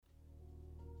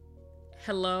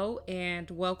Hello and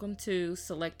welcome to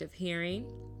Selective Hearing.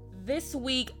 This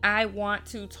week I want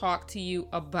to talk to you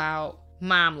about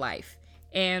mom life.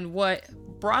 And what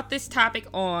brought this topic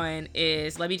on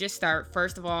is, let me just start.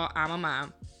 First of all, I'm a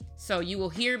mom. So you will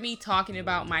hear me talking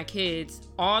about my kids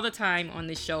all the time on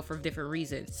this show for different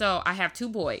reasons. So I have two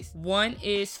boys. One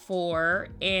is 4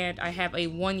 and I have a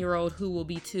 1-year-old who will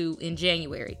be 2 in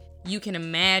January. You can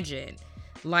imagine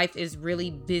life is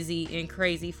really busy and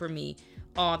crazy for me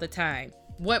all the time.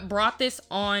 What brought this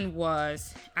on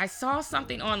was I saw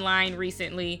something online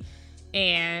recently,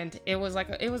 and it was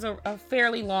a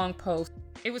fairly long post.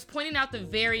 It was pointing out the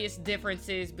various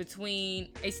differences between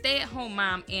a stay-at-home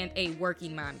mom and a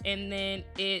working mom, and then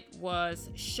it was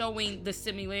showing the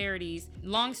similarities.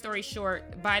 Long story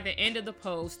short, by the end of the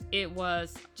post, it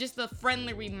was just a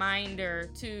friendly reminder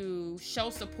to show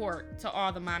support to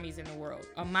all the mommies in the world.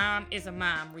 A mom is a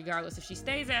mom, regardless if she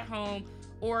stays at home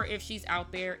or if she's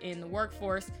out there in the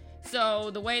workforce. So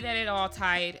the way that it all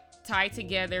tied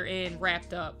together and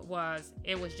wrapped up was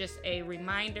just a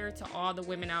reminder to all the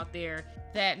women out there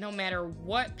that no matter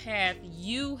what path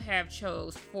you have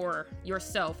chose for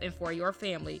yourself and for your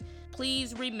family,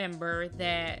 please remember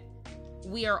that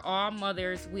we are all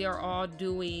mothers. We are all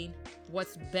doing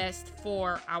what's best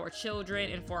for our children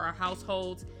and for our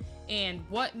households. And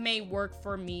what may work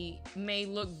for me may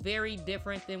look very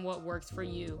different than what works for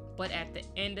you. But at the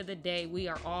end of the day, we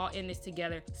are all in this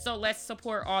together. So let's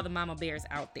support all the mama bears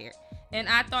out there. And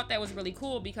I thought that was really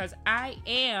cool because I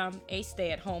am a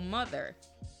stay-at-home mother.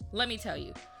 Let me tell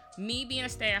you, me being a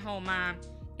stay-at-home mom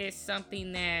is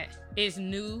something that is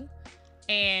new.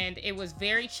 And it was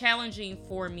very challenging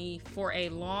for me for a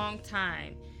long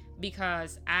time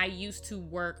because I used to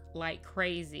work like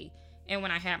crazy. And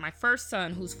when I had my first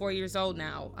son, who's 4 years old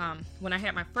now, when I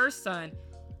had my first son,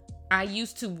 I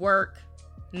used to work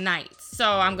nights. So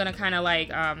I'm going to kind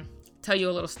of tell you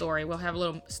a little story. We'll have a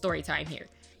little story time here.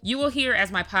 You will hear as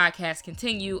my podcast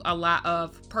continue a lot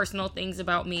of personal things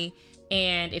about me.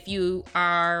 And if you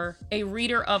are a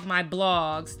reader of my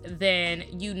blogs, then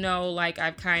you know,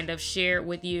 I've kind of shared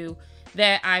with you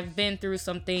that I've been through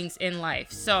some things in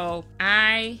life. So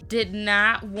I did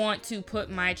not want to put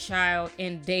my child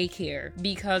in daycare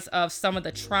because of some of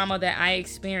the trauma that I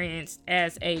experienced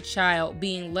as a child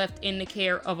being left in the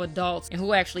care of adults and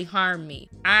who actually harmed me.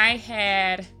 I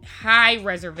had high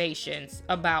reservations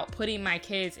about putting my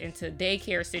kids into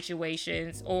daycare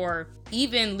situations or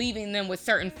even leaving them with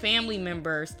certain family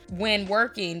members when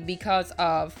working because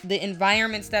of the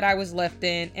environments that I was left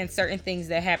in and certain things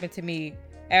that happened to me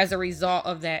as a result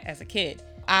of that as a kid.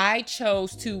 I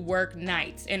chose to work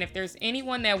nights. And if there's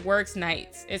anyone that works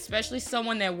nights, especially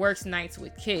someone that works nights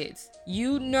with kids,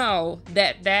 you know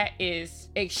that is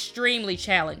extremely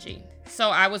challenging. So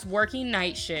I was working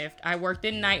night shift. I worked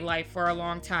in nightlife for a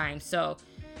long time. So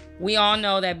we all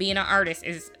know that being an artist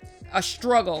is a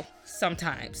struggle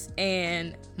sometimes.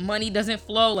 And money doesn't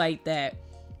flow like that.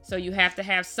 So you have to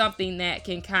have something that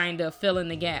can kind of fill in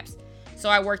the gaps. So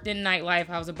I worked in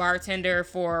nightlife. I was a bartender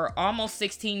for almost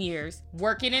 16 years.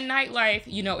 Working in nightlife,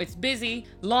 it's busy,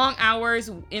 long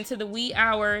hours into the wee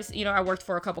hours. I worked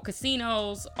for a couple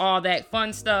casinos, all that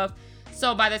fun stuff.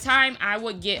 So by the time I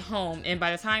would get home and by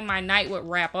the time my night would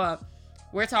wrap up,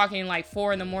 we're talking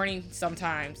 4 a.m.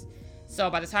 sometimes.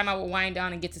 So by the time I would wind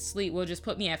down and get to sleep, we'll just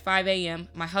put me at 5 a.m.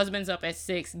 My husband's up at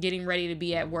 6, getting ready to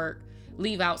be at work,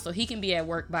 leave out so he can be at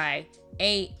work by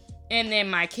 8. And then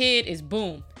my kid is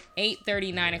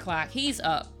 8:30, 9 o'clock, he's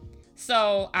up.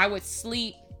 So I would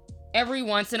sleep every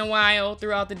once in a while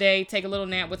throughout the day, take a little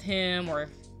nap with him or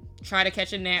try to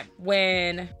catch a nap.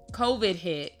 When COVID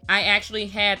hit, I actually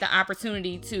had the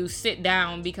opportunity to sit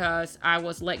down because I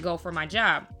was let go from my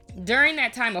job. During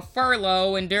that time of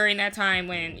furlough and during that time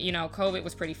when, COVID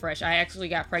was pretty fresh, I actually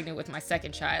got pregnant with my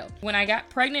second child. When I got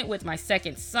pregnant with my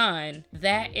second son,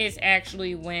 that is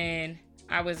actually when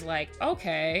I was like,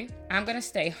 okay, I'm going to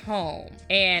stay home.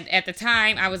 And at the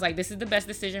time, I was like, this is the best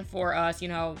decision for us.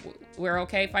 We're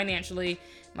okay financially.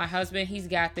 My husband, he's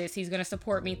got this. He's going to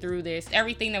support me through this.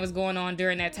 Everything that was going on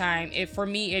during that time, for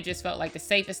me, it just felt like the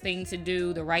safest thing to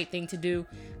do, the right thing to do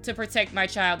to protect my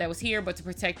child that was here, but to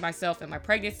protect myself and my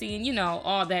pregnancy and,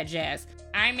 all that jazz.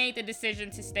 I made the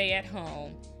decision to stay at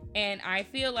home. And I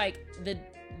feel like the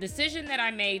decision that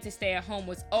I made to stay at home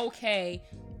was okay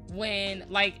when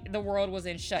the world was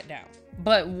in shutdown.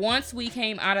 But once we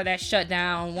came out of that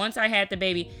shutdown, once I had the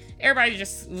baby, everybody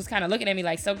just was kind of looking at me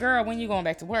like, so girl, when you going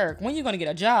back to work? When you going to get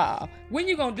a job? When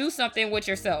you going to do something with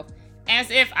yourself? As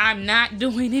if I'm not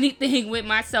doing anything with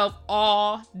myself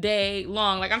all day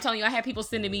long. I'm telling you, I had people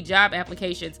sending me job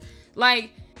applications.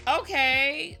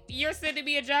 okay, you're sending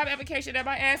me a job application. Am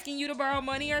I asking you to borrow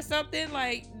money or something?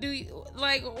 Like,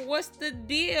 what's the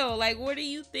deal? Like, where do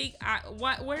you think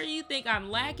I'm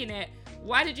lacking at?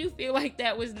 Why did you feel like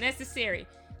that was necessary?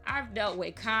 I've dealt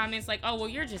with comments like, oh, well,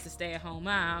 you're just a stay-at-home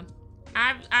mom.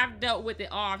 I've dealt with it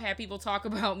all. I've had people talk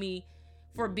about me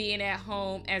for being at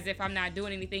home as if I'm not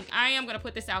doing anything. I am going to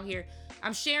put this out here.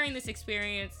 I'm sharing this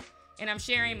experience, and I'm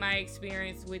sharing my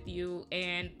experience with you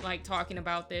and like talking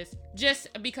about this just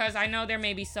because I know there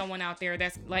may be someone out there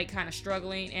that's like kind of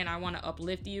struggling, and I want to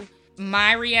uplift you.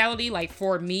 My reality, like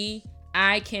for me,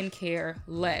 I can care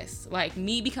less. Like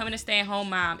me becoming a stay-at-home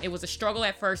mom, it was a struggle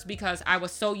at first because I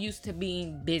was so used to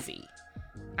being busy.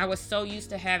 I was so used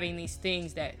to having these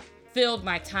things that filled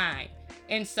my time.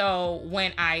 And so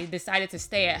when I decided to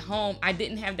stay at home, I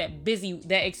didn't have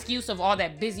that excuse of all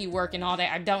that busy work and all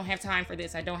that. I don't have time for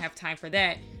this. I don't have time for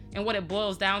that. And what it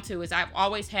boils down to is I've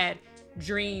always had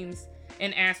dreams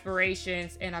and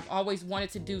aspirations, and I've always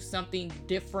wanted to do something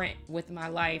different with my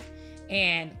life.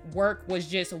 And work was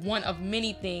just one of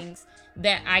many things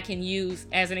that I can use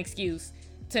as an excuse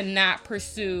to not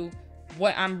pursue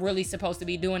what I'm really supposed to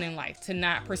be doing in life, to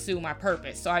not pursue my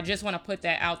purpose. So I just want to put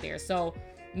that out there. So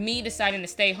me deciding to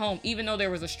stay home, even though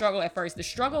there was a struggle at first, the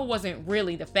struggle wasn't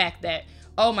really the fact that,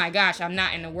 oh my gosh, I'm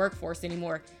not in the workforce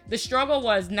anymore. The struggle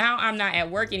was now I'm not at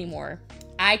work anymore.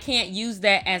 I can't use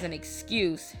that as an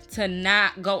excuse to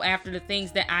not go after the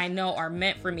things that I know are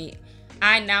meant for me.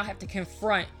 I now have to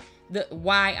confront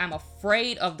why I'm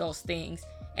afraid of those things.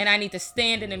 And I need to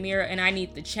stand in the mirror, and I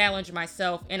need to challenge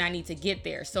myself, and I need to get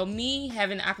there. So me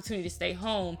having the opportunity to stay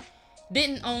home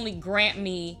didn't only grant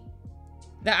me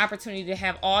the opportunity to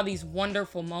have all these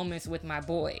wonderful moments with my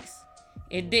boys.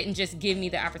 It didn't just give me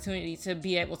the opportunity to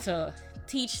be able to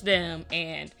teach them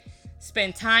and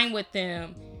spend time with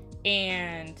them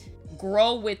and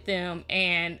grow with them.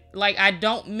 And like, I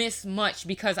don't miss much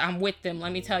because I'm with them.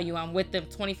 Let me tell you, I'm with them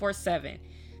 24/7.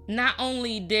 Not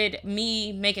only did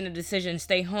me making the decision to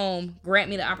stay home grant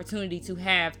me the opportunity to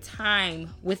have time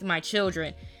with my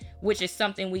children, which is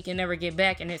something we can never get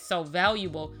back and it's so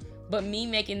valuable, but me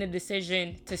making the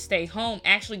decision to stay home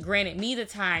actually granted me the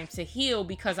time to heal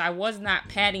because I was not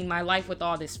padding my life with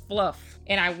all this fluff.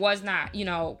 And I was not,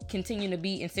 continuing to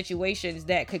be in situations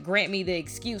that could grant me the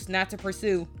excuse not to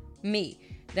pursue me.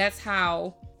 That's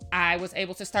how I was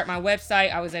able to start my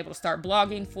website. I was able to start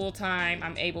blogging full time.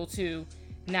 I'm able to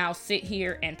now sit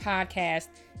here and podcast,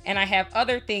 and I have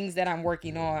other things that I'm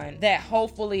working on that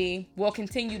hopefully will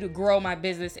continue to grow my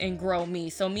business and grow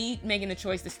me. So me making the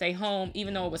choice to stay home,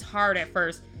 even though it was hard at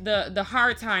first, the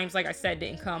hard times, like I said,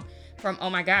 didn't come from,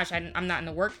 oh my gosh, I'm not in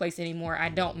the workplace anymore, I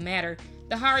don't matter.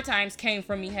 The hard times came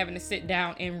from me having to sit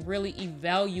down and really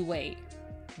evaluate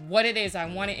what it is I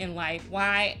wanted in life.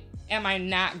 Why am I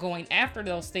not going after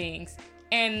those things?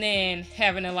 And then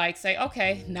having to say,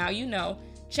 okay, now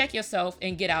check yourself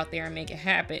and get out there and make it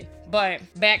happen. But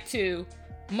back to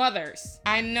mothers.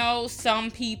 I know some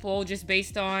people, just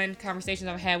based on conversations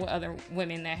I've had with other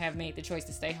women that have made the choice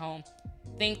to stay home,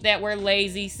 think that we're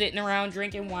lazy, sitting around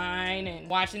drinking wine and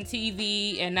watching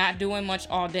TV and not doing much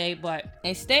all day. But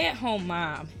a stay-at-home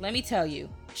mom, let me tell you,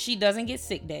 she doesn't get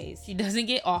sick days. She doesn't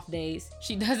get off days.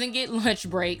 She doesn't get lunch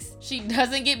breaks. She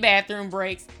doesn't get bathroom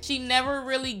breaks. She never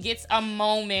really gets a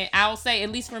moment. I'll say,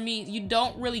 at least for me, you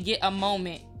don't really get a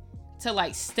moment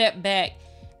to step back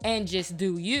and just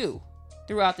do you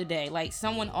throughout the day.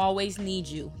 Someone always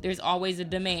needs you. There's always a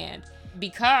demand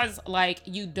because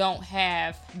you don't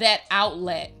have that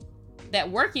outlet that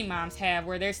working moms have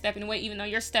where they're stepping away. Even though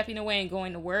you're stepping away and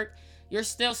going to work, you're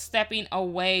still stepping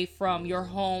away from your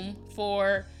home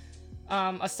for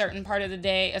a certain part of the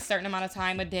day, a certain amount of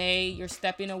time a day. You're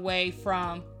stepping away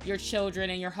from your children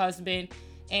and your husband,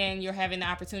 and you're having the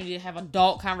opportunity to have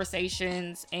adult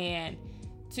conversations and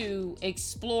to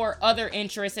explore other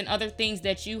interests and other things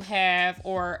that you have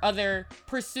or other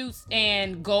pursuits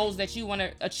and goals that you want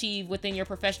to achieve within your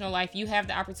professional life. You have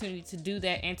the opportunity to do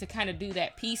that and to kind of do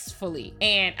that peacefully.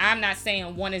 And I'm not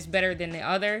saying one is better than the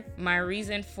other. My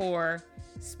reason for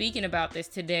speaking about this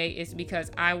today is because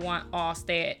I want all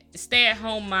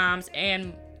stay-at-home moms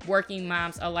and working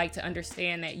moms alike to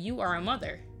understand that you are a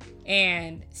mother.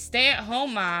 And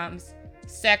stay-at-home moms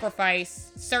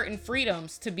sacrifice certain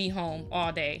freedoms to be home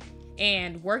all day,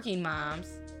 and working moms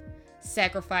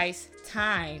sacrifice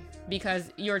time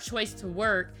because your choice to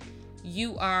work,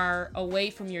 you are away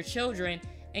from your children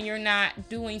and you're not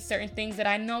doing certain things that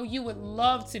I know you would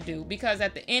love to do. Because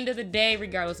at the end of the day,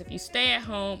 regardless if you stay at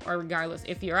home or regardless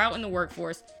if you're out in the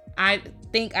workforce, I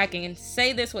think I can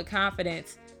say this with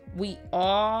confidence, we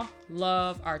all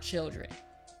love our children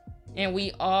and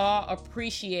we all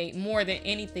appreciate more than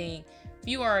anything If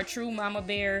you are a true mama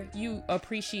bear, you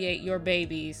appreciate your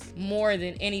babies more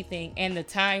than anything and the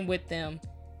time with them.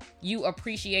 You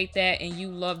appreciate that and you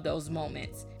love those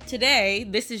moments. Today,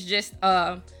 this is just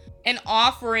an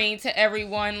offering to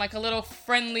everyone, like a little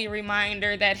friendly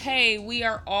reminder that, hey, we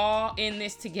are all in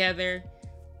this together.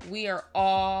 We are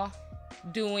all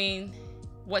doing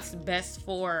what's best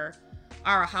for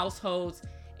our households,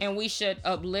 and we should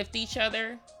uplift each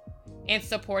other and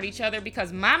support each other,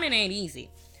 because momming ain't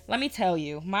easy. Let me tell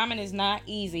you, momming is not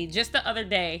easy. Just the other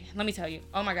day, let me tell you,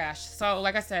 oh my gosh. So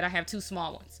like I said, I have 2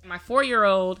 small ones. My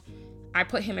 4-year-old, I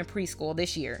put him in preschool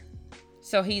this year.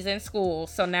 So he's in school.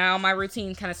 So now my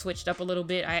routine kind of switched up a little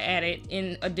bit. I added,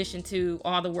 in addition to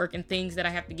all the work and things that I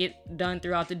have to get done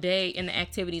throughout the day and the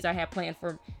activities I have planned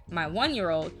for my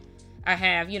 1-year-old, I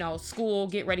have, school,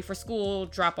 get ready for school,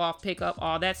 drop off, pick up,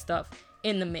 all that stuff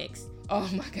in the mix. Oh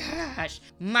my gosh.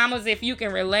 Mamas, if you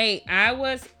can relate, I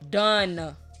was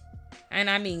done. And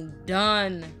I mean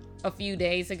done a few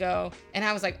days ago. And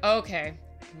I was like, okay,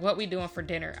 what we doing for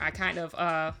dinner? I kind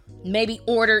of maybe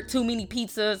ordered too many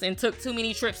pizzas and took too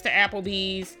many trips to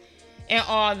Applebee's and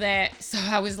all that. So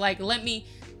I was like, let me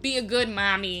be a good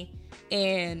mommy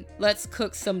and let's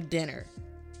cook some dinner.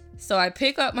 So I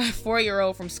pick up my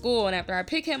 4-year-old from school, and after I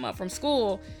pick him up from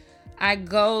school, I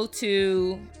go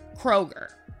to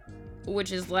Kroger,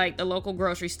 which is like the local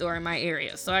grocery store in my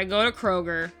area. So I go to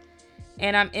Kroger,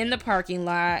 and I'm in the parking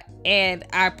lot, and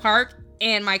I park,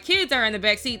 and my kids are in the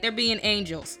back seat. They're being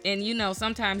angels, and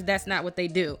sometimes that's not what they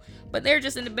do, but they're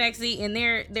just in the back seat, and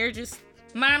they're just,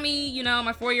 mommy,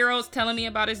 my 4-year-old's telling me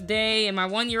about his day, and my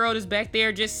 1-year-old is back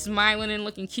there just smiling and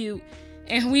looking cute.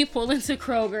 And we pull into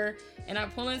Kroger, and I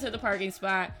pull into the parking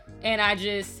spot, and I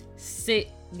just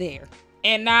sit there.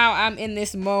 And now I'm in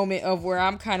this moment of where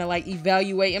I'm kind of like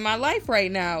evaluating my life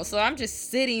right now. So I'm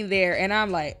just sitting there, and I'm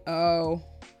like, oh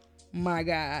my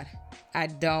God, I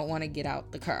don't want to get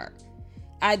out the car.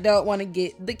 I don't want to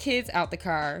get the kids out the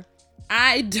car.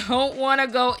 I don't want to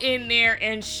go in there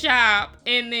and shop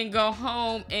and then go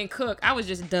home and cook. I was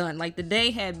just done. Like, the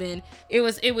day had been, it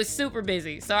was super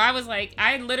busy. So I was like,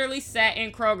 I literally sat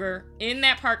in Kroger in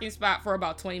that parking spot for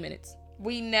about 20 minutes.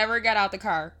 We never got out the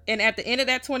car. And at the end of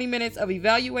that 20 minutes of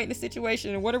evaluating the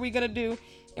situation and what are we going to do,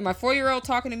 and my 4-year-old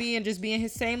talking to me and just being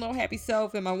his same little happy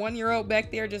self, and my 1-year-old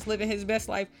back there just living his best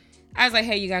life, I was like,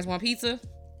 hey, you guys want pizza?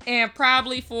 And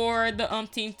probably for the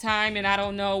umpteenth time, and I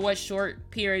don't know what short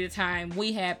period of time,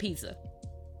 we had pizza.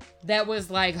 That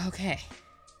was like, okay,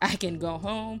 I can go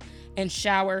home and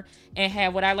shower and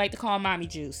have what I like to call mommy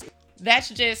juice. That's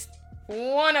just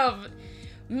one of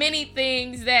many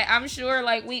things that I'm sure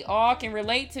like we all can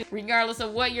relate to, regardless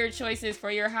of what your choice is for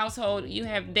your household. You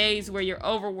have days where you're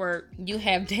overworked. You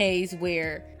have days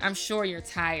where I'm sure you're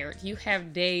tired. You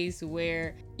have days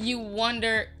where you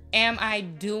wonder, am I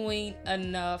doing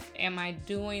enough? Am I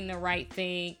doing the right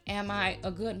thing? Am I a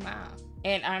good mom?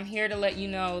 And I'm here to let you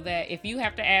know that if you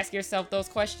have to ask yourself those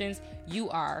questions, you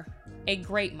are a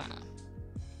great mom.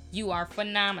 You are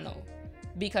phenomenal.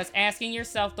 Because asking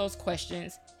yourself those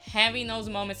questions, having those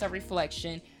moments of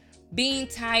reflection, being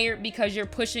tired because you're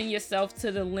pushing yourself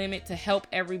to the limit to help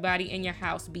everybody in your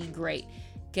house be great.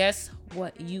 Guess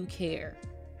what? You care.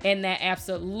 And that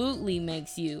absolutely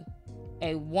makes you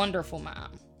a wonderful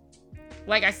mom.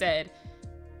 Like I said,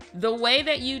 the way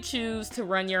that you choose to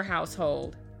run your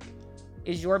household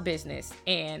is your business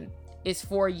and it's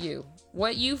for you.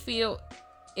 What you feel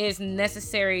is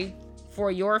necessary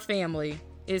for your family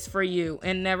is for you,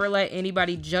 and never let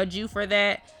anybody judge you for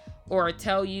that or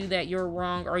tell you that you're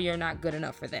wrong or you're not good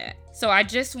enough for that. So I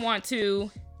just want to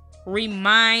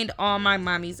remind all my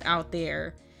mommies out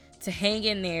there to hang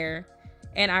in there,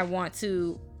 and I want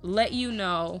to let you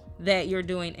know that you're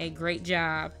doing a great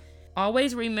job.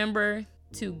 Always remember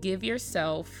to give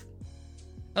yourself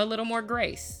a little more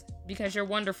grace because you're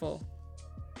wonderful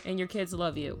and your kids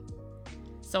love you.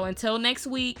 So until next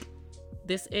week,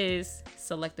 this is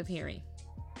Selective Hearing.